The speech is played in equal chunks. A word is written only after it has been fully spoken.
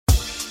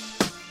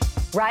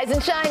Rise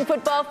and shine,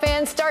 football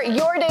fans. Start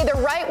your day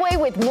the right way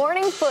with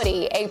Morning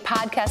Footy, a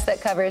podcast that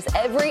covers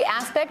every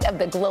aspect of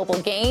the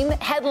global game,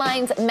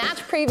 headlines, match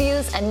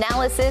previews,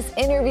 analysis,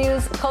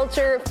 interviews,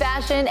 culture,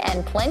 fashion,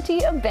 and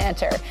plenty of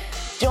banter.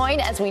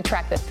 Join as we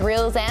track the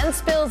thrills and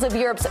spills of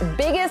Europe's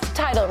biggest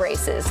title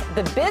races,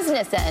 the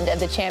business end of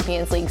the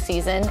Champions League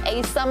season,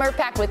 a summer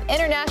packed with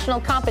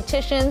international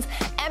competitions,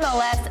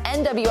 MLS,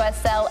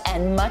 NWSL,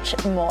 and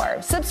much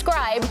more.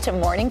 Subscribe to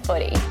Morning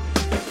Footy.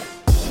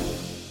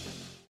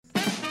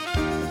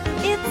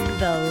 It's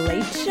the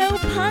Late Show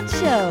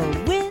Poncho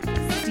with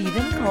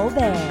Stephen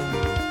Colbert.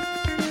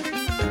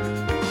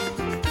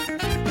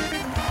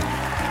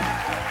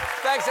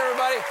 Thanks,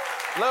 everybody.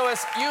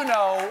 Lewis, you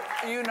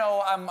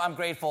know, I'm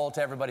grateful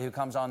to everybody who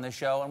comes on this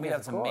show, and we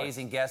have some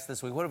amazing guests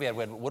this week. What have we had?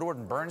 We had Woodward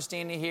and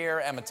Bernstein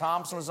here. Emma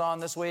Thompson was on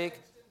this week.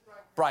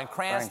 Bryan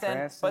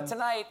Cranston. But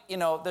tonight, you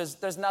know,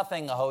 there's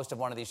nothing a host of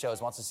one of these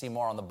shows wants to see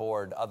more on the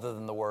board other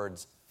than the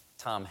words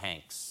Tom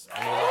Hanks.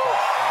 And we look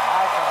at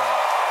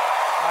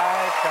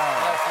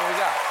Icon. That's what we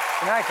got.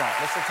 An icon.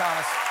 Mr.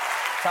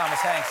 Thomas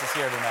Hanks is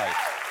here tonight.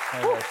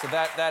 Anyway, so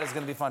that is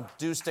going to be fun.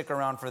 Do stick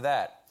around for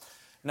that.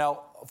 Now,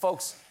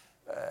 folks,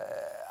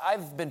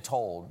 I've been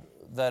told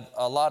that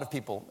a lot of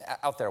people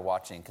out there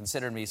watching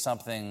consider me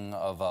something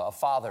of a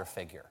father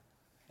figure.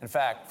 In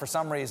fact, for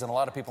some reason, a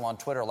lot of people on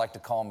Twitter like to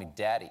call me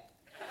daddy.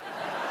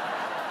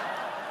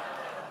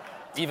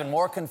 Even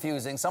more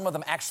confusing, some of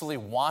them actually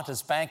want a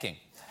spanking.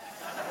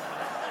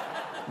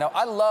 Now,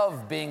 I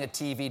love being a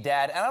TV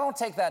dad, and I don't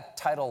take that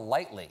title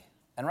lightly.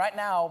 And right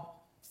now,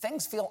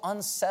 things feel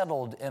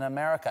unsettled in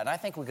America, and I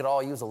think we could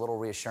all use a little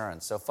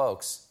reassurance. So,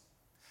 folks,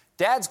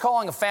 Dad's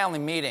calling a family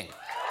meeting.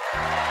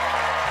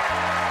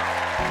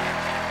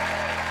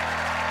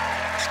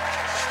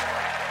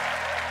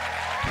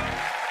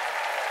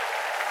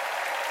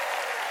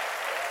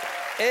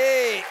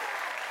 Hey.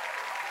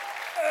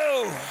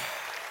 Oh.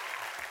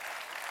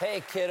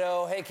 Hey,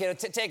 kiddo.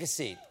 Take a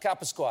seat.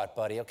 Cop a squat,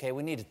 buddy. Okay,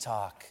 we need to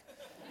talk.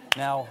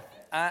 Now,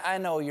 I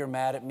know you're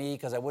mad at me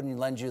because I wouldn't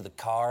lend you the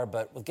car,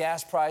 but with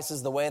gas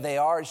prices the way they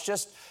are, it's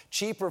just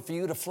cheaper for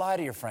you to fly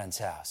to your friend's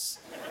house.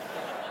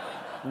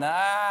 Nah,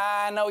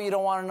 I know you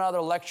don't want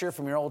another lecture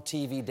from your old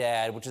TV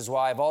dad, which is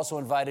why I've also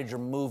invited your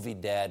movie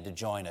dad to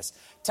join us.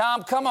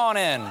 Tom, come on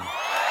in.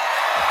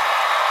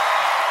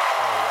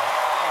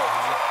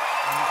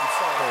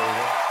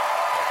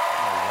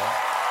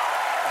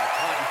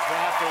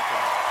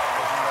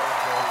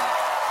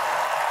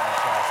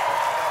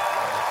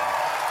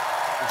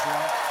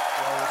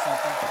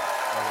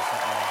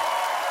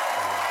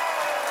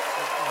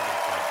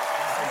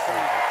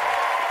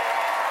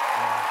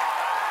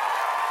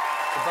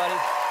 Buddy,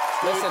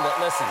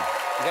 listen.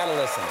 You gotta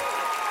listen.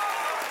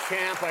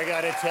 Champ, I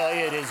gotta tell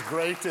you, it is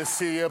great to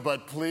see you,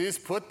 but please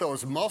put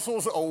those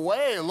muscles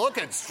away.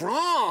 Looking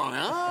strong,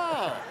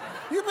 huh?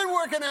 You've been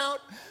working out?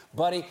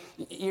 Buddy,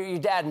 your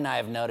dad and I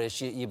have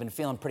noticed you've been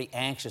feeling pretty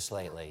anxious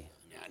lately.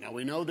 Yeah, now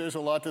we know there's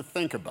a lot to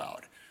think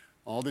about.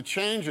 All the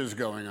changes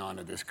going on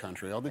in this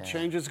country, all the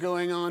changes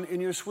going on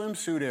in your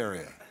swimsuit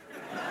area.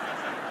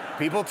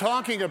 People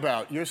talking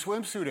about your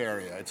swimsuit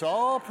area. It's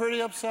all pretty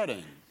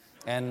upsetting.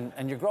 And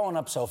you're growing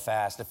up so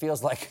fast. It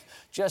feels like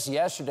just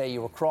yesterday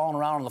you were crawling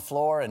around on the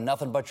floor in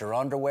nothing but your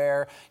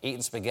underwear,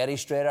 eating spaghetti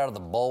straight out of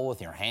the bowl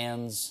with your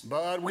hands.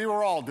 But we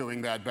were all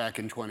doing that back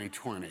in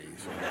 2020.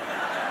 So.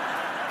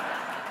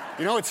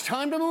 You know, it's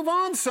time to move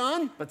on,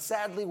 son. But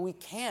sadly, we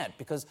can't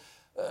because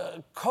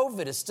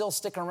COVID is still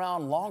sticking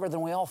around longer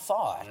than we all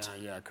thought.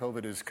 Yeah,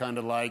 COVID is kind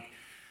of like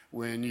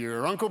when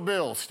your Uncle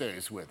Bill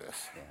stays with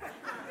us. Yeah.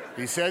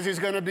 He says he's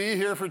going to be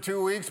here for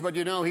 2 weeks, but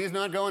you know, he's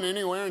not going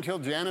anywhere until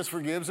Janice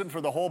forgives him for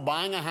the whole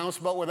buying a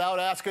houseboat without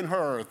asking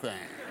her thing.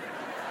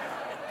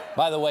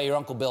 By the way, your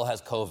Uncle Bill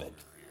has COVID.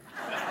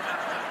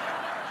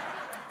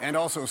 And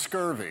also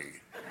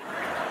scurvy.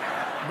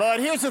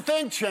 But here's the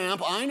thing,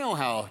 champ. I know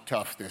how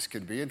tough this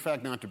can be. In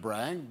fact, not to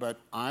brag,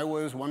 but I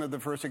was one of the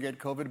first to get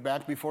COVID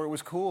back before it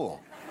was cool.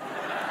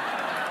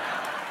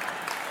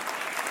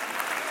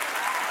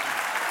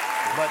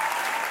 But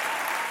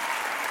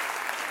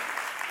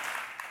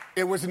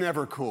it was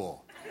never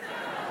cool.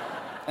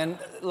 And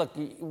look,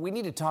 we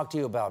need to talk to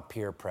you about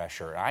peer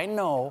pressure. I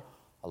know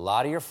a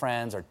lot of your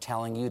friends are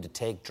telling you to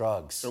take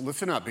drugs. So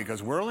listen up,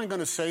 because we're only going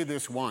to say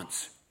this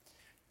once.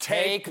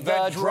 Take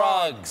the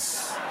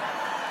drugs.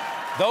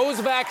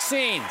 Those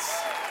vaccines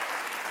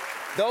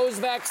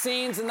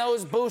and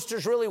those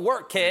boosters really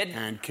work, kid.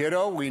 And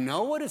kiddo, we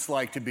know what it's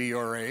like to be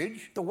your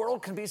age. The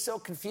world can be so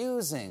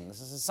confusing.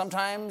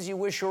 Sometimes you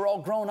wish you were all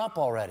grown up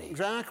already.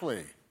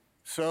 Exactly.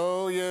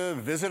 So you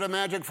visit a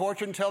magic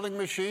fortune-telling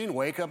machine,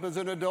 wake up as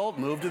an adult,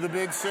 move to the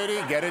big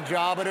city, get a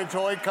job at a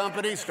toy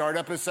company, start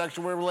up a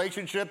sexual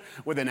relationship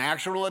with an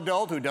actual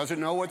adult who doesn't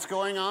know what's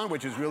going on,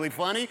 which is really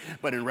funny,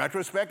 but in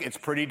retrospect, it's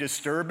pretty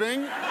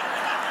disturbing.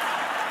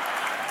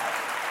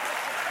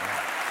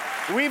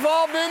 We've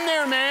all been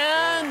there,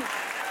 man.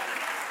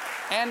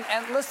 And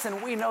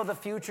listen, we know the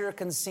future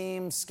can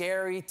seem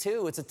scary,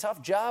 too. It's a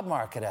tough job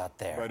market out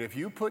there. But if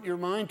you put your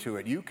mind to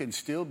it, you can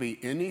still be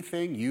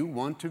anything you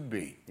want to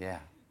be. Yeah.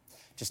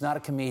 Just not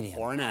a comedian.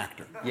 Or an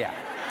actor. Yeah.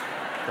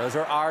 Those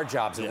are our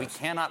jobs, and we Yes.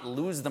 cannot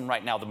lose them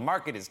right now. The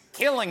market is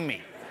killing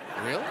me.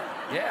 Really?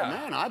 Yeah.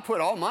 Man, I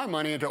put all my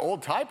money into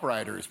old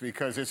typewriters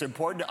because it's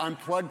important to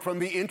unplug from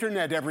the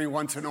internet every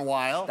once in a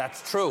while.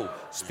 That's true.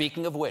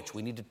 Speaking of which,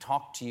 we need to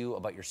talk to you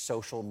about your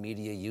social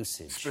media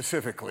usage.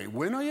 Specifically,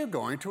 when are you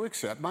going to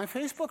accept my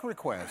Facebook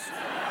request?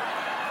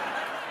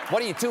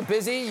 What, are you too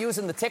busy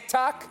using the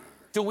TikTok?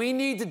 Do we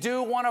need to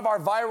do one of our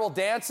viral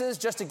dances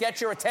just to get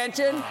your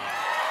attention?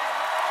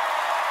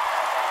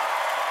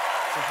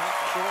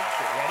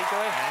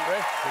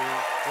 Ready?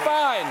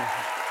 Fine.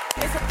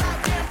 It's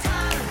about damn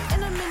time.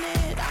 In a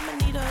minute, I'ma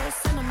need a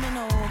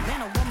sentimental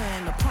man or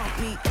woman to pump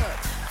me up.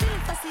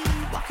 Feeling fussy,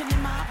 walking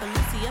in my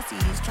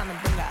Balenciennes, trying to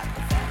bring out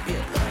the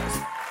fabulous.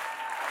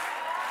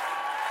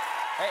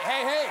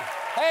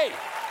 Hey,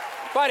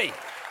 buddy.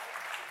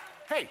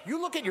 Hey, you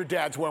look at your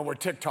dads when we're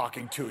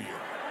TikToking to you.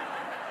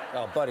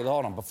 Oh, buddy,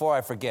 hold on. Before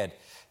I forget,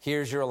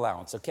 here's your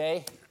allowance,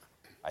 okay?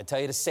 I tell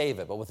you to save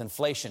it, but with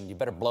inflation, you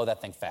better blow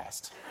that thing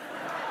fast.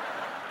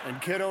 And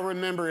kiddo,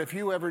 remember, if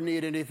you ever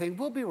need anything,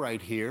 we'll be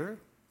right here.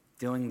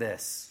 Doing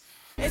this.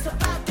 It's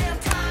about damn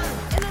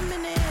time. In a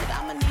minute,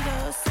 I'ma need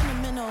a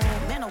sentimental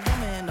man or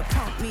woman to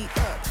pump me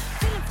up.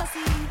 Feeling fussy,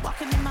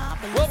 walking in my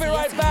Balenciennes. We'll be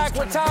right back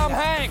with trying to Tom bring out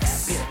the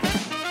Hanks.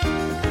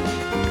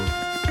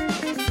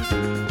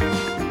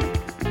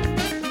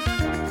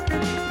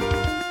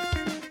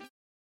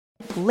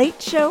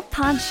 Late Show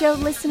Pod Show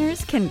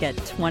listeners can get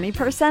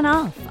 20%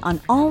 off on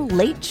all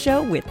Late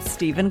Show with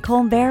Stephen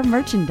Colbert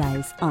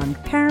merchandise on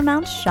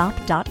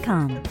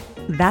ParamountShop.com.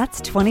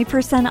 That's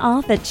 20%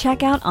 off at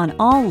checkout on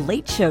all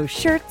Late Show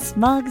shirts,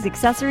 mugs,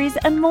 accessories,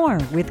 and more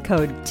with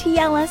code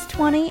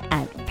TLS20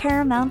 at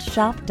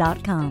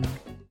ParamountShop.com.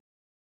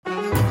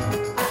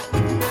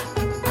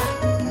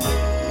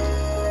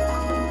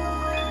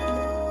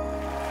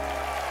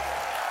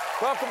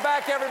 Welcome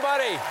back,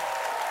 everybody.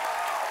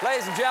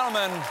 Ladies and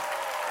gentlemen,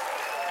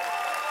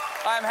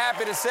 I'm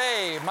happy to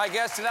say my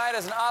guest tonight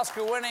is an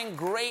Oscar-winning,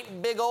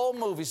 great big old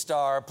movie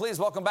star. Please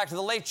welcome back to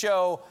The Late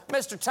Show,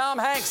 Mr. Tom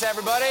Hanks,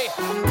 everybody.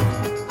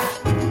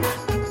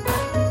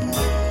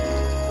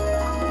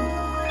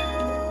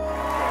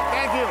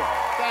 Thank you.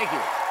 Thank you.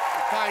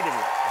 Kind of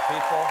you. The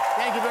people,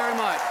 Thank you very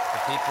much. the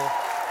people,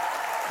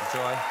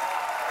 enjoy.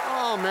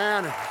 Oh,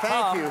 man.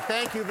 Tom.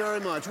 Thank you very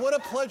much. What a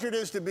pleasure it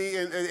is to be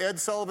in Ed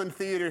Sullivan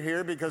Theater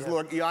here because,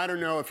 look, I don't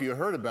know if you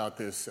heard about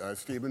this,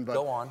 Stephen, but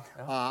Go on.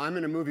 Yeah. I'm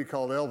in a movie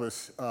called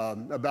Elvis,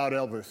 about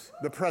Elvis,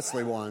 the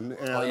Presley one.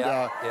 And,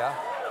 Yeah.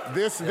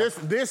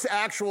 This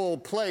actual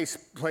place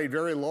played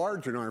very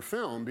large in our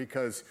film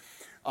because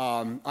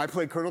I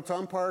played Colonel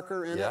Tom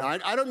Parker in it.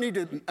 I don't need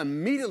to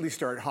immediately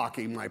start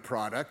hawking my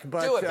product,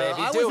 but Do it, baby,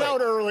 I do was it.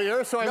 out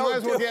earlier, so I No, might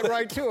as well do get it.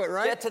 right to it,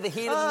 right? Get to the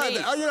heat of the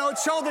meat.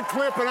 Show the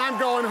clip, and I'm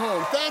going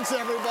home. Thanks,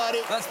 everybody.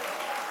 Let's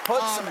put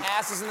some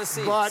asses in the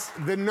seats. But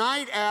the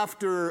night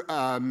after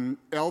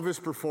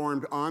Elvis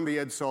performed on the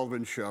Ed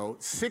Sullivan Show,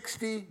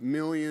 60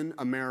 million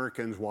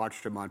Americans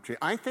watched him on TV.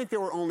 I think there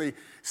were only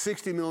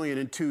 60 million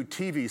and 2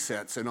 TV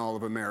sets in all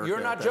of America. You're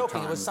at not that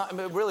joking. time.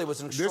 It really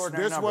was an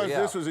extraordinary number.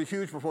 This was a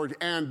huge performance.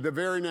 And the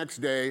very next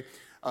day,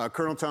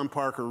 Colonel Tom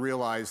Parker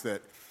realized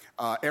that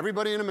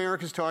everybody in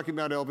America is talking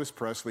about Elvis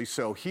Presley,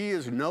 so he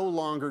is no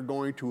longer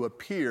going to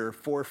appear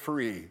for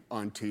free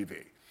on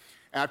TV.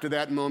 After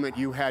that moment,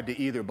 you had to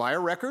either buy a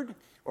record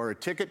or a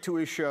ticket to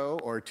his show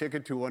or a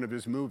ticket to one of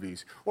his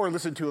movies or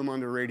listen to him on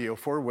the radio,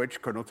 for which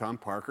Colonel Tom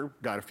Parker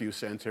got a few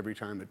cents every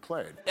time it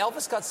played.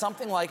 Elvis got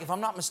something like, if I'm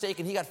not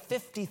mistaken, he got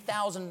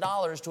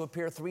 $50,000 to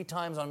appear 3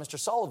 times on Mr.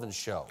 Sullivan's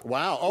show.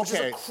 Wow, okay. Which is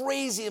a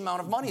crazy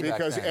amount of money back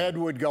then. Because Ed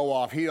would go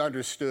off. He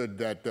understood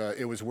that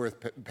it was worth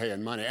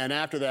paying money. And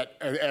after that,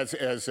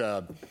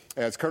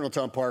 as Colonel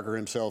Tom Parker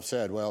himself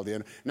said,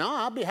 no,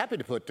 I'll be happy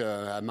to put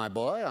my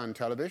boy on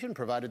television,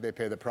 provided they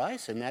pay the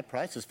price, and that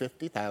price is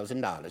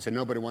 $50,000. And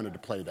nobody wanted to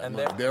play that And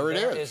money. There it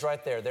is. There it is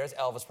right there. There's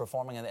Elvis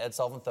performing in the Ed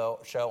Sullivan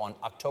Show on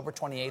October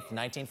 28th,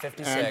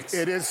 1956.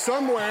 And it is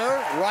somewhere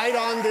right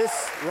on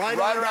this, right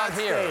around that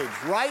here. stage.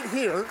 Right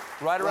here.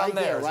 Right around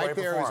there is where Right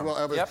he there as well.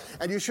 performed. Elvis. Yep.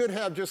 And you should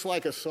have just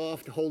like a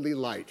soft, holy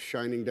light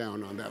shining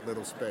down on that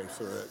little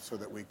space so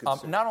that we could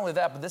see. Not only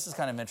that, but this is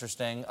kind of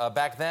interesting.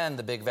 Back then,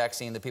 the big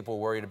vaccine that people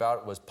were worried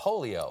about was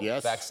polio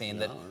vaccine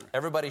that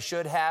everybody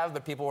should have,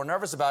 but people were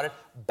nervous about it.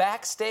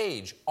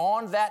 Backstage,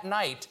 on that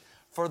night,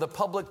 for the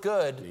public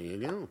good, There you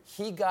go.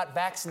 he got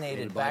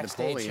vaccinated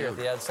backstage here at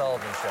the Ed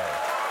Sullivan Show.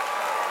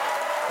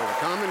 For the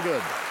common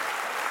good.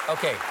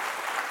 Okay.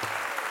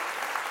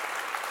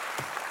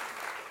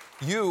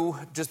 You,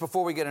 just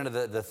before we get into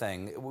the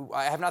thing,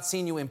 I have not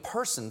seen you in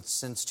person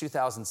since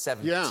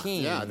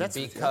 2017. Yeah, that's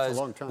because a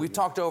long time. we've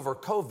talked over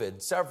COVID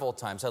several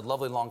times, had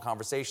lovely long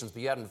conversations,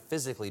 but you hadn't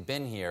physically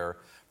been here.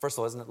 First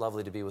of all, isn't it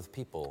lovely to be with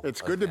people?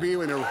 It's like good to be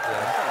in a room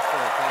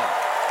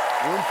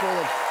full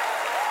of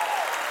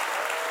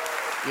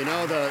You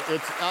know,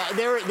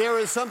 there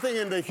is something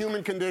in the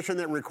human condition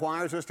that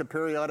requires us to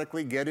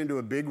periodically get into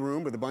a big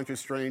room with a bunch of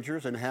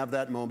strangers and have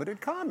that moment in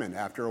common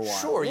after a while.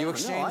 Sure, you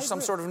exchange some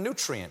sort of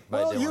nutrient by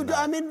well, doing that.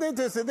 I mean,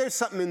 there's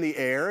something in the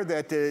air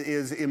that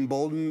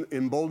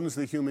emboldens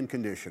the human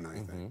condition, I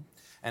think.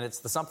 And it's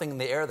the something in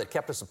the air that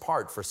kept us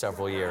apart for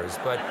several years.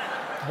 But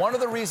one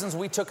of the reasons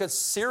we took it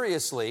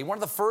seriously, one of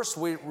the first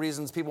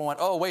reasons people went,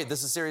 oh, wait,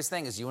 this is a serious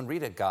thing, is you and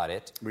Rita got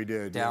it. We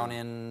did. Down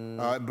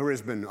in...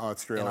 Brisbane,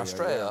 Australia. In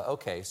Australia,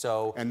 okay,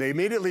 so... And they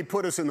immediately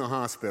put us in the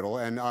hospital,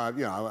 and,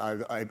 you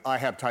know, I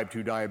have type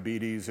 2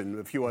 diabetes and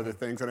a few other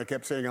things, and I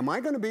kept saying, am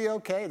I going to be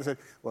okay? They said,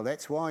 well,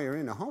 that's why you're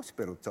in the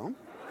hospital, Tom.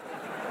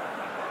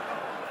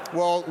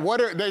 Well,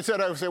 they said,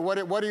 I said, what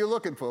are you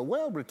looking for?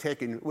 Well,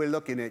 we're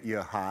looking at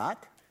your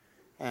heart,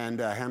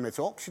 and how much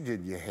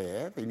oxygen you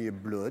have in your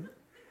blood,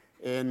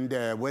 and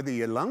whether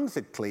your lungs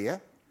are clear,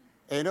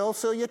 and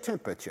also your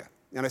temperature.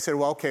 And I said,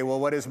 well, okay, well,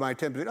 what is my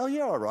temperature? Oh,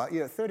 you're all right.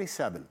 You're at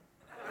 37.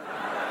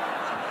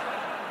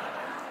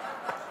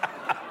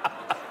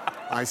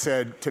 I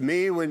said, to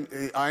me, when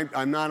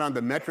I'm not on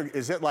the metric,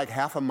 is it like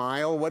half a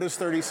mile? What does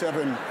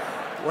 37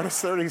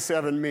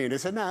 mean? They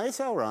said, no,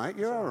 it's all right.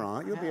 You're all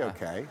right. You'll be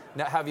okay.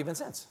 Now, how have you been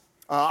since?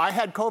 I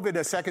had COVID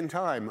a second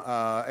time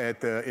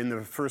in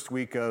the first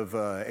week of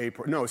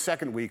April. No,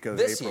 second week of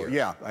this April. Year?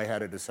 Yeah, I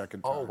had it a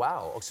second time. Oh,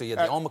 wow. So you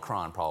had the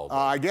Omicron, probably.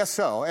 I guess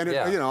so. And,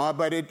 yeah. you know,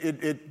 but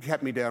it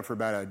kept me down for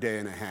about a day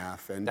and a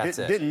half. And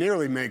didn't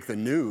nearly make the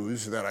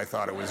news that I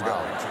thought it was going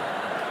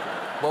to.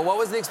 Well, what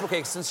was the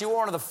explanation? Since you were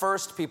one of the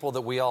first people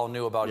that we all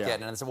knew about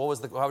getting it, and so how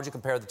would you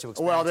compare the two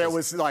experiences? Well, there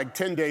was like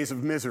 10 days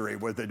of misery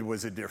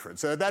was a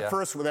difference. That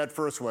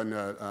first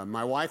one,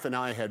 my wife and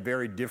I had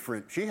very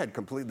different, she had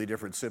completely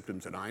different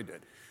symptoms than I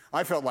did.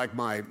 I felt like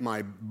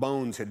my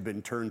bones had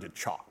been turned to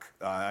chalk.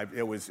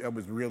 It was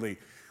really,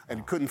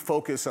 and couldn't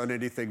focus on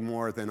anything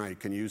more than I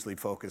can usually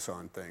focus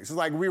on things. It's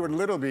like we were in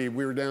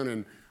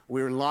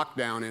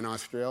lockdown in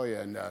Australia,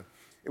 and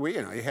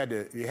you know, you had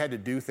to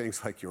do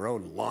things like your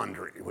own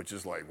laundry, which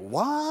is like,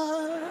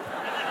 what?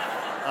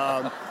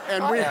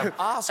 And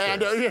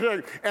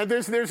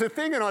there's a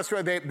thing in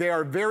Australia. They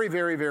are very,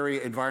 very, very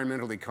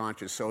environmentally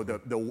conscious. So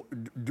the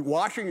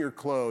washing your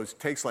clothes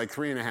takes like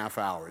 3.5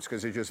 hours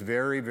because it's just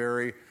very,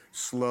 very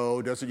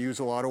slow. Doesn't use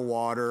a lot of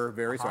water.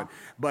 Very slow.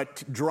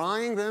 But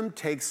drying them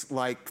takes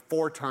like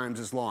 4 times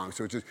as long.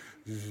 So it's just.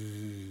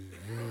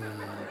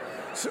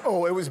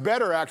 So it was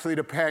better actually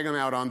to hang them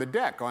out on the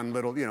deck on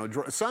little, you know,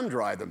 sun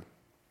dry them.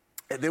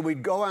 And then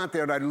we'd go out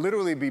there and I'd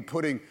literally be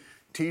putting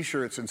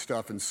T-shirts and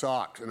stuff and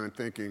socks. And I'm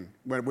thinking,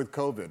 with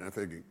COVID, I'm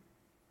thinking,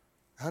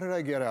 how did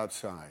I get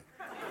outside?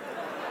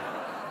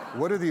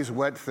 What are these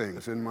wet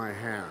things in my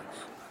hands?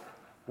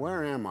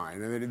 Where am I?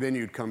 And then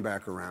you'd come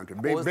back around to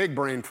big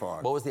brain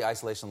fog. What was the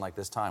isolation like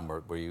this time?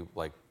 Were you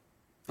like...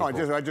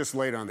 People... Oh, I just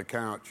laid on the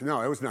couch.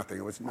 No, it was nothing.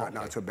 It was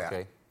not so bad.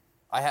 Okay.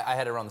 I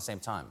had it around the same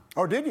time.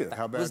 Oh, did you?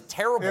 How bad? It was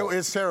terrible. It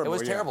was terrible. It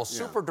was terrible. Yeah.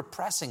 Super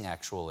depressing,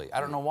 actually. I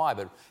don't know why,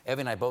 but Evie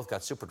and I both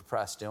got super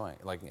depressed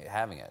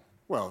having it.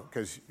 Well,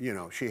 because, you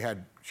know, she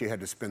had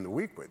to spend the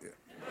week with you.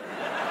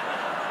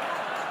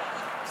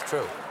 It's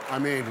true. I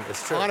mean,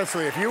 it's true.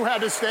 Honestly, if you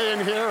had to stay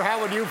in here, how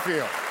would you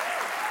feel?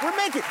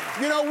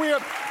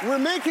 We're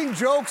making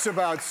jokes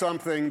about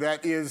something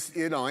that is,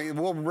 you know,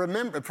 we'll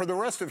remember for the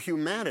rest of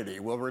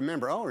humanity. We'll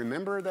remember. Oh,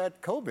 remember that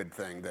COVID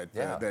thing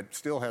that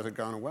still hasn't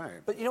gone away.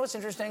 But you know what's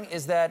interesting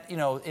is that, you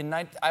know,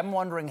 I'm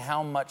wondering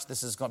how much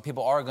this is going.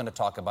 People are going to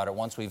talk about it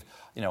once we've,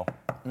 you know,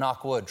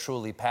 knock wood,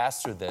 truly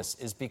passed through this.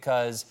 Is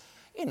because,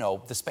 you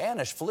know, the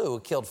Spanish flu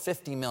killed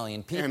 50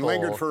 million people. And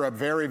lingered for a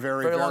very,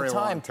 very, very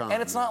long time.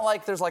 And it's not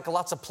like there's like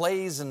lots of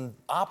plays and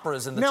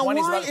operas in the 20s. Now,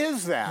 why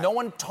is that? No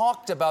one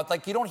talked about,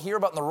 like, you don't hear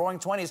about in the Roaring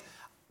 20s.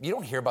 You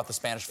don't hear about the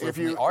Spanish flu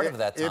from the art of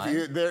that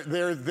time.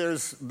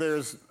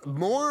 There's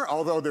more,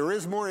 although there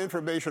is more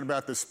information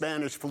about the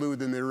Spanish flu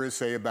than there is,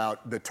 say,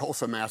 about the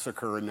Tulsa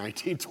Massacre in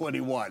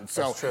 1921.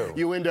 So that's true.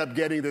 You end up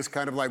getting this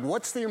kind of like,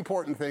 what's the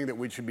important thing that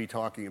we should be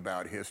talking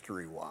about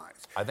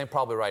history-wise? I think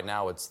probably right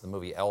now it's the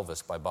movie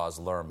Elvis by Baz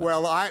Luhrmann.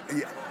 Well,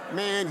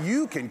 man,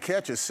 you can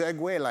catch a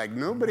segue like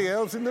nobody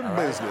else in the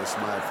business,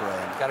 my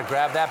friend. Got to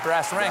grab that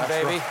brass ring,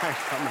 baby.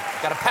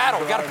 Right. Got to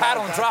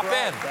paddle and drop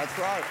in. That's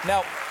right.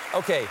 Now,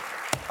 okay.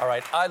 All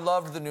right, I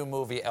loved the new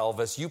movie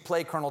Elvis. You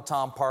play Colonel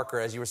Tom Parker,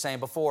 as you were saying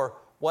before.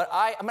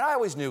 I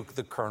always knew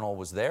the Colonel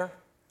was there.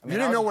 You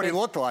didn't know what he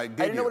looked like, did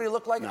you? I didn't know what he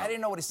looked like. No. I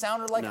didn't know what he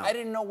sounded like. No. I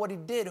didn't know what he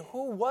did.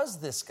 Who was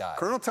this guy?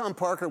 Colonel Tom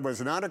Parker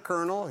was not a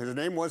colonel. His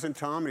name wasn't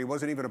Tom, and he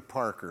wasn't even a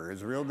Parker.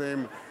 His real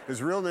name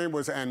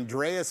was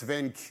Andreas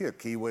Van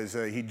Kyck.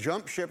 He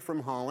jumped ship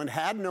from Holland,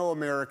 had no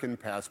American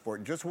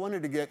passport, just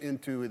wanted to get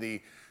into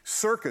the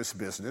circus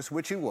business,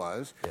 which he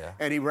was,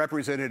 and he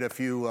represented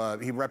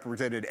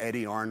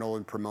Eddie Arnold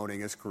in promoting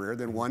his career.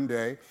 Then one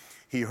day,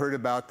 he heard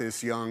about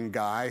this young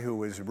guy who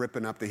was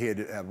ripping up he had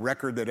a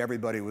record that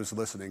everybody was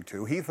listening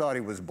to. He thought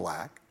he was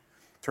black.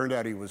 Turned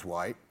out he was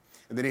white.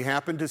 And then he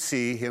happened to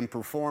see him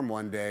perform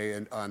one day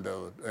in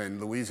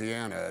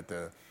Louisiana at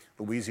the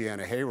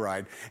Louisiana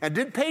Hayride,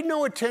 and paid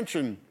no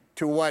attention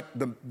to what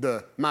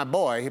my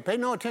boy, he paid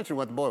no attention to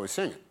what the boy was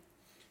singing.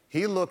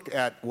 He looked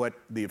at what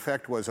the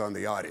effect was on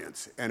the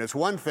audience. And it's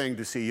one thing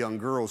to see young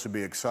girls who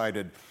be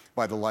excited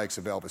by the likes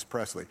of Elvis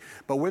Presley.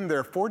 But when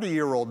their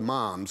 40-year-old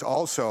moms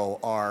also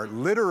are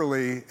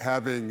literally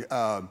having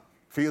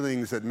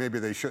feelings that maybe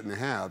they shouldn't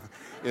have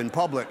in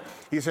public,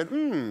 he said,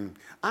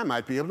 I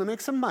might be able to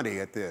make some money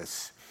at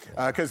this.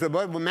 Because the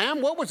boy,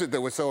 ma'am, what was it that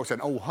was so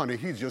excited? Oh, honey,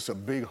 he's just a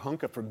big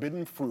hunk of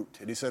forbidden fruit.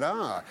 And he said,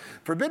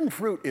 forbidden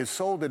fruit is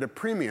sold at a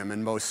premium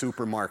in most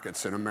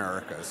supermarkets in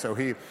America. So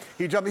he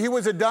jumped. He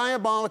was a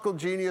diabolical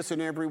genius in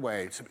every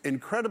way. It's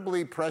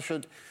incredibly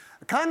prescient,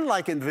 kind of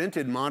like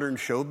invented modern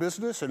show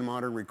business and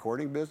modern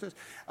recording business.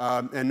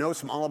 And no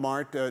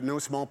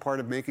small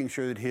part of making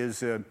sure that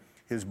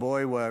his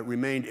boy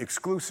remained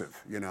exclusive.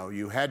 You know,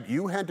 you had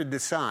to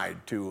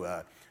decide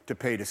to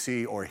pay to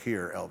see or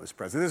hear Elvis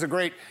Presley. There's a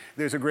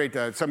great,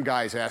 some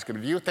guys ask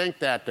him, do you think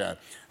that,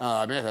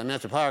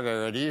 Mr.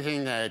 Parker, do you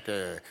think that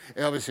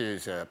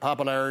Elvis's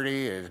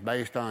popularity is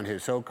based on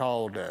his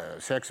so-called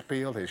sex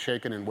appeal, his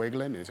shaking and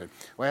wiggling? He said,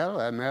 well,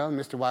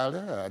 Mr.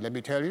 Wilder, let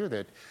me tell you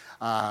that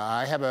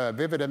I have a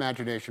vivid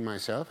imagination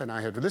myself, and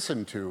I have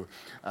listened to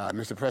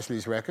Mr.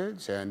 Presley's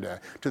records, and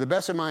to the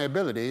best of my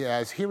ability,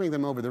 as hearing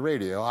them over the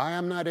radio, I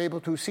am not able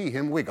to see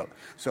him wiggle.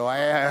 So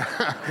I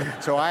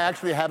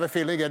actually have a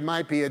feeling it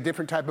might be a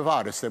different type of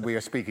artist that we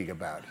are speaking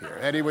about here.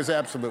 And he was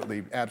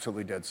absolutely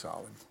dead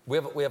solid.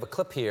 We have a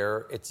clip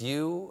here. It's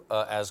you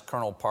as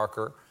Colonel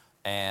Parker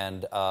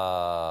and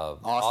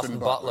Austin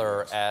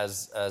Butler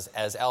as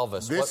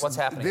Elvis. What's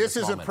happening? This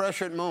is moment? A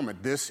prescient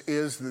moment. This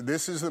is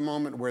the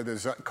moment where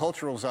the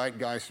cultural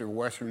zeitgeist of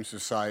Western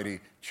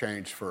society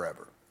changed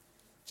forever.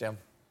 Jim?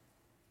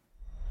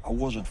 I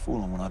wasn't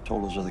fooling when I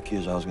told those other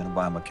kids I was going to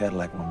buy them a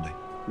Cadillac one day.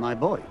 My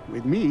boy,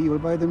 with me, you'll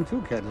buy them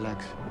 2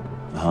 Cadillacs.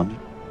 100?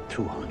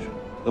 200.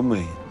 $1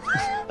 million.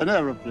 An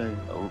aeroplane.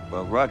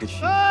 A rocket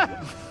ship.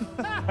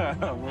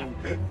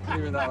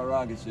 Even not a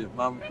rocket ship.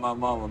 My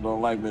mama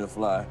don't like me to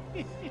fly.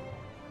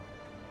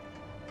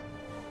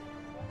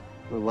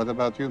 Well, what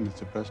about you,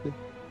 Mr. Presley?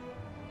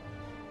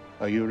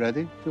 Are you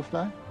ready to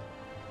fly?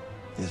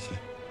 Yes, sir.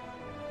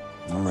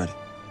 I'm ready.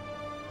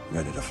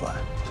 Ready to fly.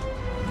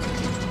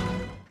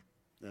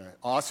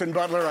 Austin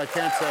Butler, I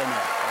can't say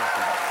enough.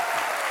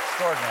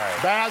 Extraordinary.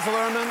 Baz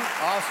Luhrmann,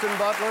 Austin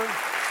Butler.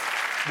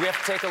 We have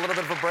to take a little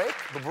bit of a break.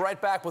 We'll be right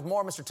back with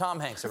more Mr. Tom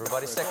Hanks,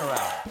 everybody. Stick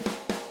around.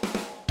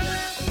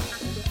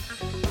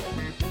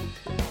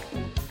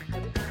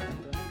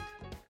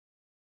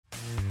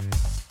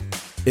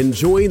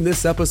 Enjoying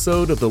this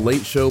episode of The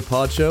Late Show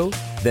Pod Show?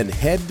 Then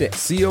head to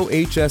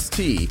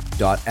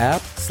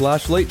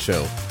cohost.app/Late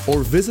Show or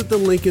visit the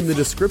link in the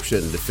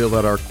description to fill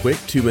out our quick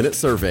 2-minute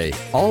survey,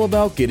 all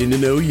about getting to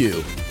know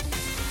you.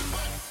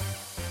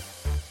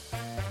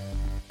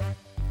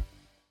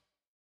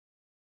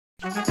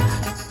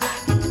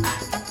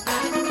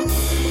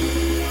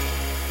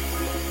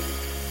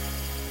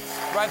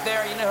 Right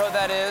there, you know who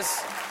that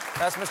is.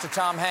 That's Mr.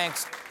 Tom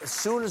Hanks. As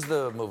soon as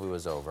the movie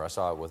was over, I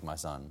saw it with my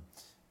son,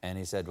 and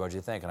he said, "What'd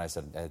you think?" And I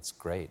said, "It's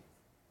great.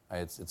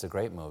 It's a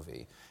great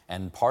movie."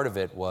 And part of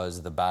it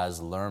was the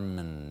Baz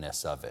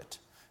Luhrmann-ness of it,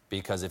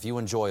 because if you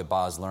enjoy a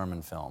Baz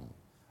Luhrmann film,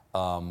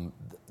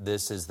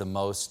 this is the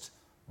most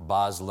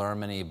Baz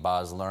Luhrmann-y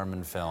Baz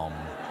Luhrmann film,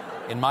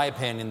 in my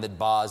opinion, that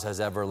Baz has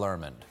ever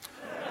Luhrmanned.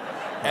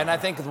 And I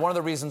think one of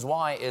the reasons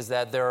why is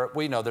that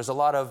there's a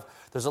lot of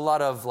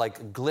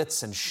like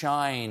glitz and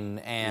shine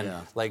and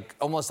like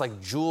almost like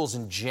jewels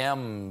and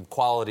gem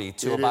quality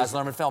to a Baz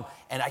Luhrmann film.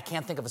 And I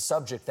can't think of a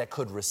subject that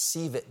could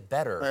receive it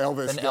better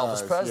than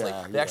Elvis Presley.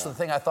 The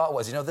thing I thought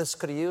was, this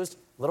could have used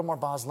a little more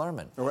Baz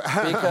Luhrmann.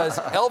 Because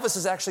Elvis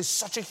is actually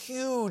such a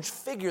huge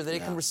figure that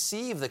it can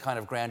receive the kind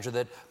of grandeur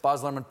that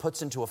Baz Luhrmann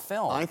puts into a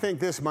film. I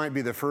think this might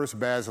be the first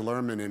Baz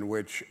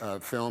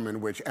Luhrmann film in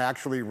which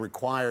actually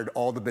required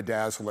all the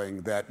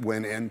bedazzling that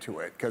went into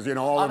it. Because,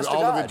 all of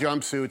the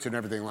jumpsuits and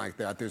everything like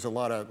that, there's a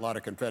lot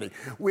of confetti.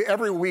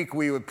 Every week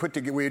we would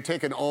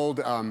take an old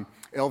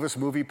Elvis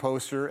movie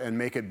poster and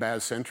make it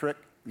Baz-centric,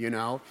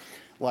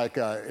 Like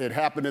it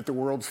happened at the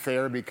World's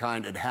Fair,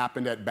 it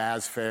happened at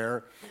Baz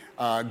Fair.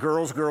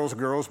 Girls, Girls,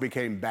 Girls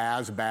became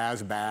Baz,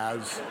 Baz,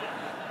 Baz.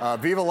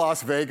 Viva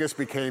Las Vegas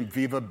became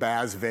Viva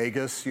Baz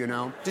Vegas,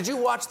 Did you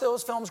watch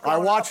those films growing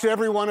up? I watched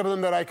every one of them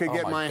that I could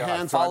get my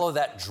hands on. Follow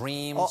That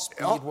Dream,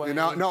 Speedway.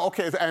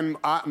 Okay. And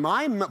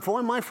my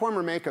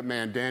former makeup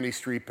man, Danny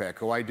Streetbeck,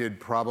 who I did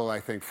probably,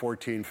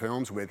 14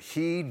 films with,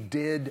 he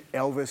did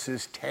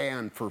Elvis's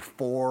tan for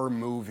 4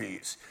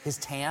 movies. His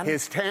tan?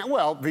 His tan,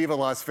 well, Viva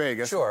Las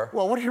Vegas. Sure.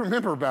 Well, what do you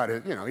remember about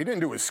it? He didn't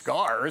do his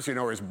scars,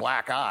 or his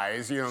black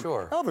eyes.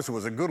 Sure. Elvis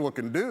was a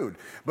good-looking dude.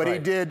 But he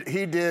did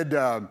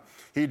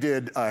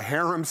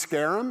Harem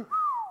Scarum,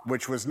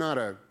 which was not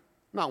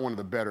one of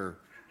the better.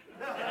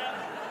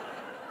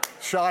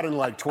 Shot in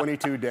like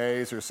 22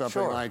 days or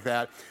something like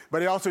that.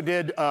 But he also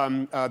did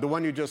the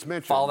one you just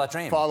mentioned. Follow That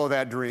Dream. Follow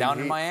That Dream. Down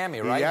in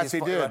Miami, right? Yes,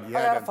 he did. I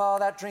gotta follow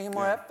that dream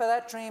wherever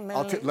that dream may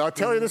lead. I'll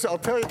tell you this. I'll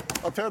tell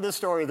you this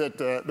story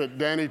that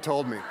Danny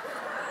told me.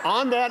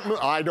 on that,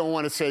 I don't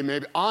want to say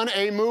maybe, on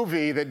a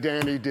movie that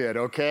Danny did,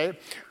 okay?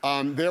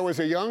 There was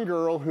a young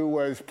girl who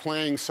was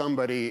playing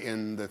somebody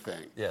in the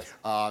thing. Yes.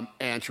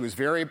 And she was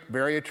very,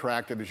 very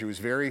attractive, and she was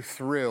very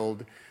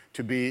thrilled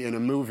to be in a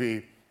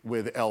movie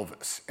with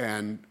Elvis.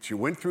 And she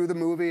went through the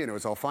movie, and it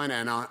was all fine.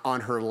 And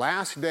on her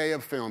last day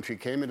of film, she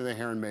came into the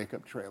hair and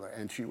makeup trailer,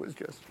 and she was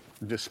just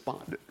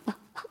despondent.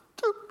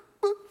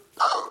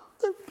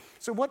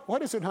 So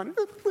what is it, honey?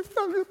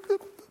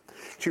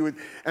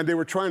 And they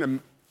were trying to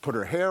put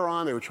her hair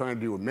on, they were trying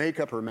to do her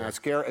makeup, her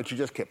mascara, and she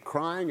just kept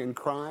crying and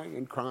crying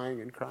and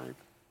crying and crying.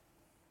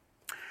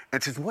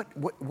 And says,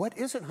 what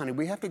is it, honey?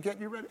 We have to get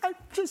you ready.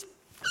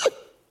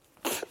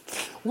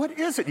 What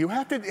is it? You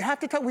have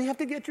to tell. We have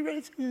to get you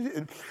ready.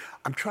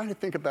 I'm trying to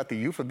think about the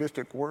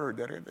euphemistic word.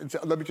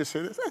 Let me just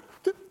say this.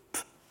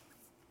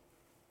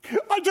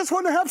 I just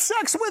want to have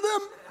sex with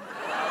him.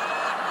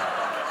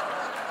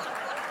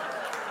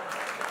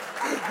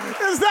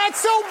 Is that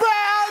so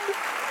bad?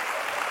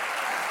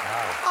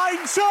 I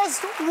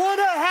just want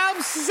to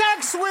have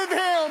sex with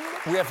him.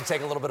 We have to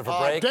take a little bit of a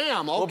break.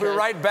 Damn, okay. We'll be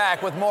right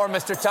back with more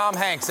Mr. Tom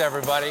Hanks,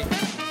 everybody.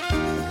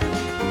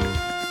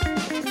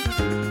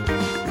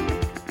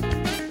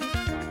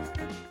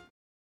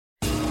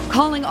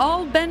 Calling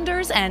all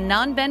benders and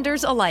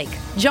non-benders alike.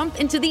 Jump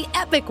into the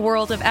epic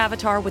world of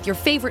Avatar with your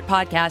favorite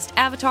podcast,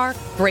 Avatar: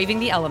 Braving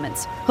the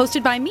Elements.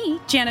 Hosted by me,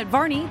 Janet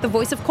Varney, the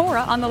voice of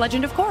Korra on The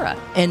Legend of Korra.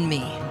 And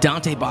me,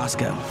 Dante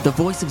Bosco, the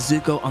voice of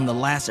Zuko on The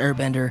Last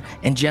Airbender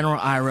and General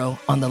Iroh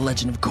on The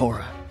Legend of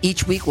Korra.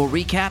 Each week we'll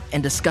recap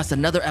and discuss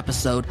another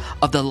episode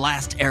of The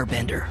Last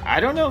Airbender. I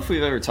don't know if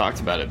we've ever talked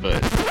about it,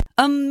 but...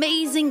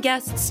 Amazing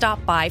guests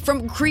stop by,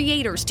 from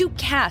creators to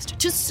cast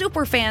to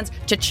superfans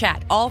to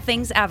chat all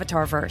things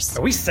Avatarverse.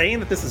 Are we saying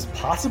that this is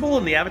possible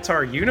in the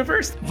Avatar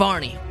universe?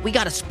 Varney, we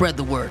gotta spread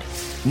the word.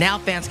 Now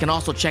fans can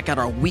also check out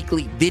our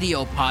weekly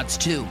video pods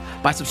too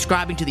by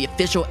subscribing to the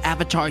official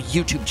Avatar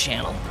YouTube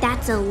channel.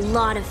 That's a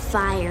lot of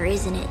fire,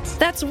 isn't it?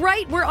 That's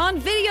right, we're on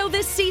video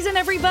this season,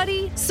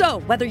 everybody! So,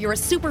 whether you're a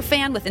super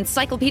fan with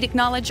encyclopedic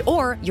knowledge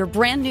or you're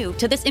brand new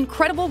to this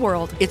incredible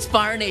world, it's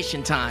Fire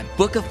Nation time.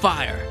 Book of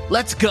Fire.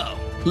 Let's go!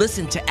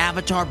 Listen to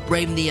Avatar: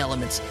 Braving the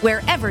Elements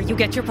wherever you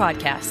get your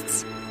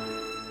podcasts.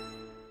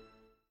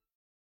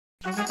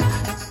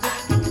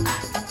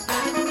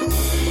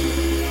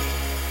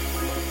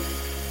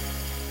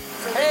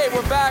 Hey,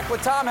 we're back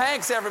with Tom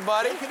Hanks,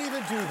 everybody. They can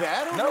even do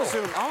that? No.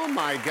 Oh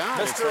my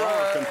God! It's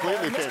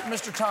completely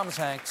Mr. Thomas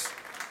Hanks.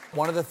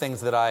 One of the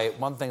things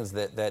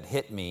that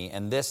hit me,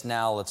 and this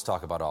now let's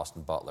talk about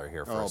Austin Butler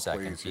here for a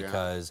second, please,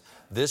 because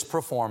this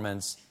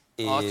performance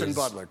is Austin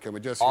Butler. Can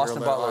we just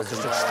Austin Butler is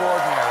just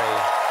extraordinary.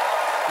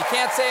 You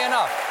can't say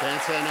enough.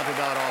 Can't say enough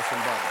about Austin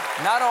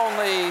Butler.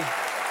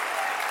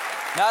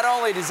 Not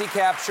only does he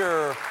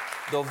capture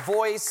the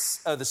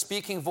voice, the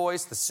speaking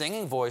voice, the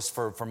singing voice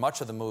for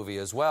much of the movie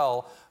as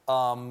well,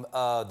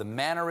 the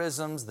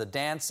mannerisms, the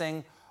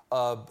dancing,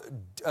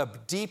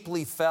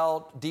 deeply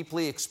felt,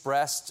 deeply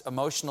expressed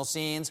emotional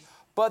scenes,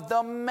 but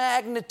the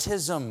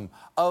magnetism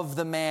of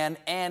the man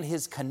and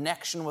his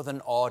connection with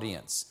an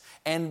audience.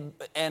 And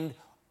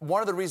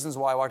one of the reasons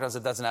why I walked out and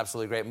said that's an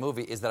absolutely great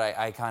movie is that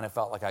I kind of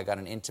felt like I got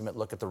an intimate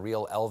look at the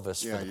real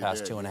Elvis for the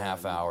past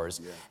 2.5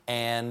 hours. Yeah.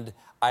 And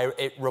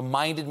it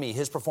reminded me,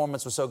 his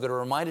performance was so good, it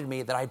reminded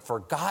me that I'd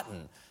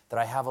forgotten that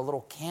I have a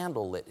little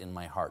candle lit in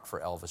my heart for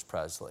Elvis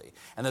Presley.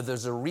 And that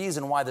there's a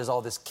reason why there's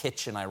all this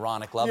kitsch and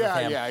ironic love of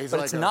him. Yeah, he's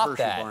but like it's a not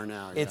Hershey that. bar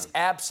now, It's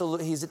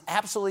he's an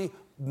absolutely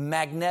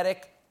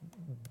magnetic,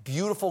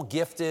 beautiful,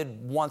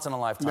 gifted,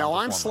 once-in-a-lifetime Now,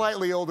 I'm performer.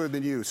 slightly older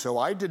than you, so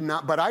I did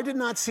not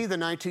see the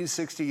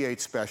 1968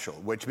 special,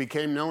 which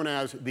became known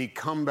as the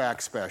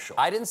comeback special.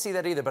 I didn't see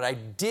that either, but I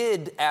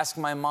did ask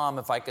my mom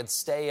if I could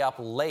stay up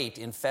late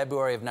in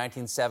February of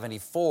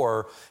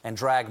 1974 and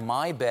drag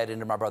my bed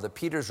into my brother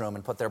Peter's room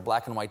and put their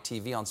black and white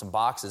TV on some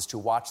boxes to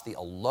watch the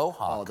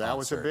Aloha concert. That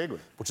was a big one.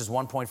 Which is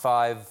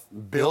 1.5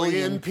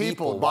 billion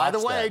people. By the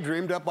watched way, that.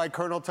 dreamed up by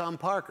Colonel Tom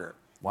Parker.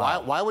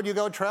 Wow. Why would you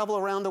go travel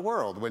around the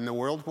world when the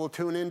world will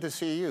tune in to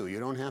see you? You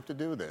don't have to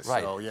do this.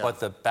 Right, So, yeah. but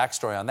the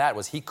backstory on that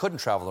was he couldn't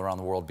travel around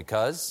the world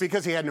because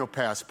he had no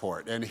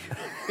passport, and he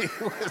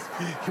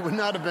would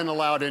not have been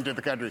allowed into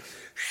the country.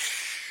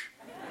 Shh.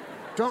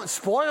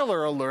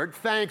 Spoiler alert.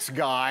 Thanks,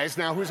 guys.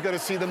 Now who's going to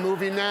see the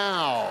movie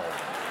now?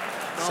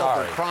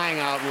 Sorry. For crying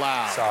out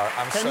loud. Sorry,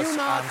 I'm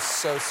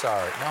so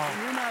sorry. No,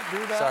 Can you not do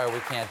that? Sorry, we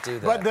can't do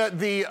that.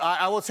 But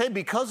I will say,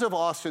 because of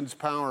Austin's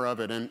power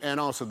of it, and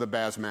also the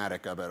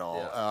basmatic of it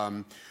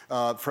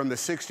all, from the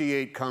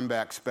 '68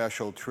 comeback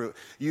special,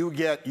 you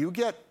get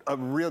a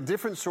real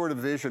different sort of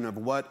vision of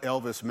what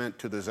Elvis meant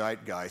to the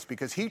zeitgeist,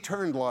 because he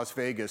turned Las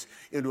Vegas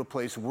into a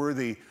place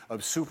worthy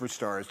of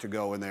superstars to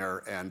go in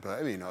there, and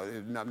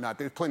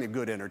there's plenty of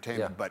good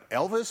entertainment, but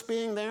Elvis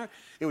being there,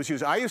 it was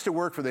huge. I used to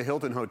work for the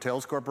Hilton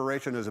Hotels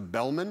Corporation as a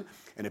bellman,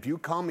 and if you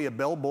call me a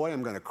bellboy,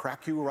 I'm going to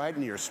crack you right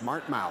in your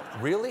smart mouth.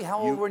 Really? How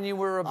old when you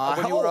were a Are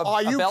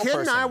bell you kidding?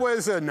 person? I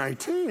was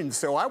 19,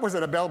 so I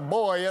wasn't a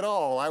bellboy at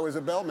all. I was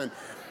a bellman.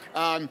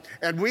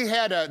 And we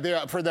had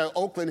for the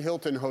Oakland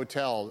Hilton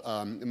Hotel,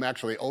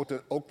 actually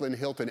Oakland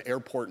Hilton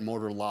Airport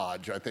Motor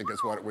Lodge, I think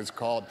is what it was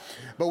called.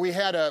 But we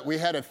had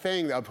a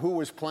thing of who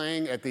was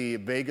playing at the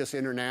Vegas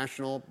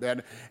International,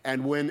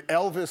 and when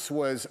Elvis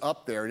was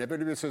up there, and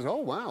everybody says, "Oh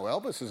wow,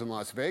 Elvis is in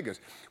Las Vegas,"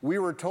 we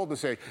were told to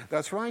say,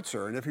 "That's right,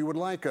 sir. And if you would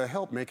like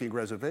help making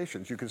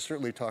reservations, you can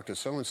certainly talk to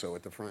so and so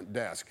at the front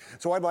desk."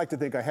 So I'd like to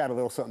think I had a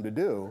little something to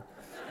do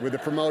with the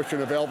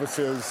promotion of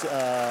Elvis's.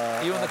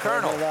 You and the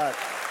Colonel.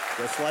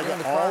 Just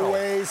like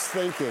always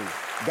thinking.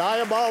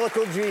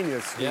 Diabolical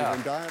genius,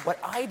 Stephen. Yeah. What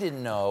I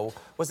didn't know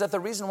was that the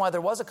reason why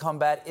there was a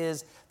comeback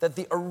is that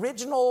the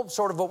original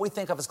sort of what we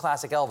think of as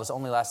classic Elvis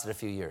only lasted a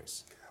few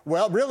years.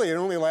 Well, really, it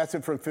only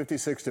lasted from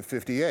 56 to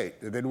 58.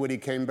 And then when he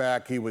came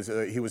back, he was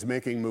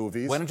making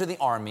movies. Went into the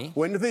Army.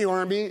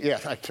 Yeah,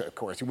 of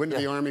course. He went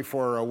into the Army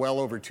for well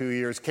over 2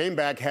 years. Came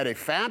back, had a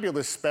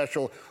fabulous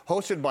special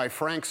hosted by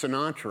Frank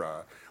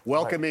Sinatra,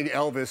 welcoming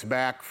Elvis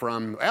back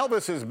from...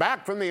 Elvis is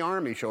back from the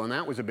Army show, and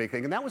that was a big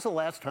thing. And that was the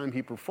last time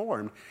he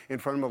performed in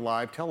front of a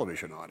live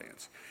television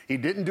audience. He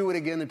didn't do it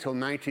again until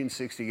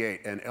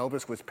 1968, and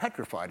Elvis was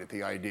petrified at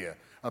the idea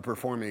of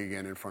performing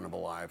again in front of a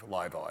live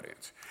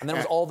audience. And there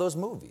was all those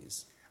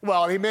movies.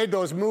 Well, he made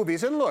those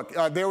movies, and look,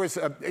 there was,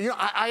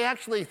 I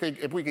actually think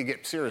if we could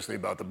get seriously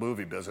about the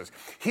movie business,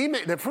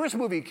 the first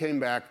movie he came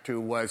back to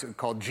was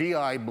called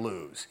G.I.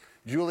 Blues.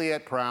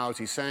 Juliet Prowse,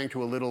 he sang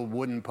to a little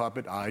wooden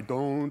puppet, "I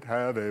don't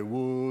have a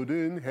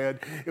wooden head."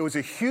 It was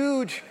a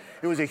huge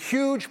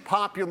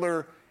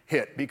popular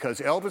hit because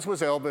Elvis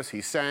was Elvis,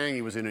 he sang,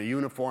 he was in a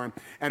uniform,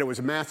 and it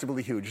was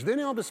massively huge. Then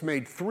Elvis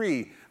made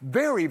 3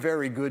 very,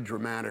 very good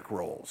dramatic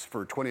roles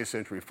for 20th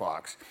Century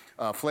Fox.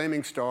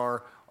 Flaming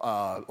Star,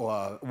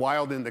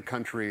 Wild in the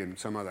Country, and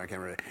some other, I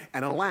can't remember.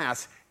 And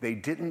alas, they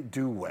didn't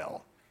do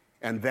well.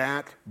 And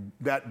that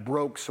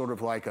broke sort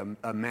of like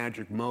a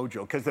magic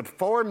mojo. Because the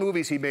 4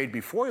 movies he made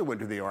before he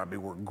went to the Army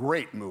were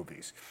great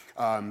movies.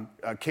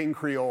 King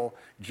Creole,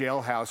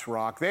 Jailhouse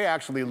Rock, they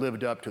actually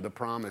lived up to the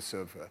promise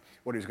of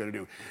what he was going to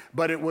do.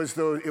 But it was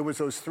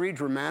those 3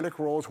 dramatic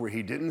roles where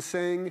he didn't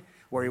sing,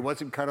 where he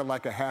wasn't kind of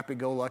like a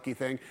happy-go-lucky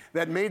thing,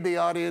 that made the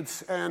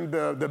audience and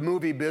the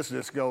movie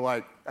business go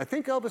like, I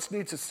think Elvis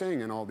needs to sing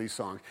in all these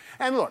songs.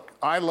 And look,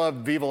 I love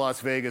Viva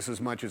Las Vegas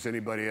as much as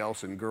anybody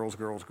else and Girls,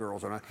 Girls,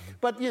 Girls.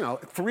 But,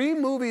 3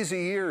 movies a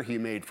year he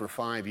made for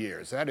 5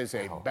 years. That is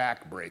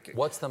back-breaking.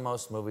 What's the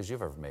most movies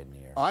you've ever made in a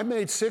year? I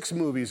made 6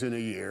 movies in a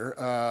year.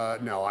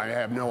 No, I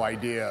have no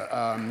idea.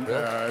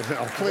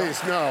 No,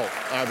 please, no.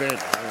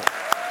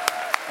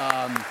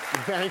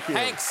 Thank you.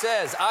 Hank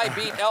says, I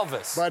beat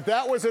Elvis. But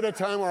that was at a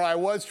time where I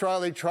was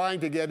trying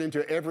to get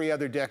into every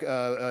other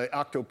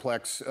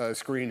Octoplex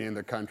screen in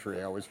the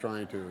country. I was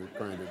trying to do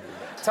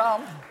that.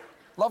 Tom,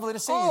 lovely to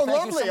see you.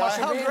 Thank you so much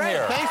for being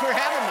here. Thanks for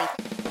having me.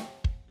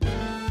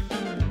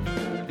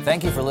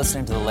 Thank you for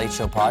listening to The Late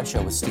Show Pod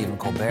Show with Stephen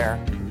Colbert.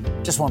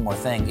 Just one more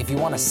thing. If you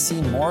want to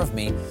see more of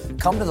me,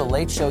 come to The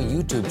Late Show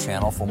YouTube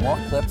channel for more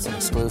clips and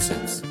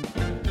exclusives.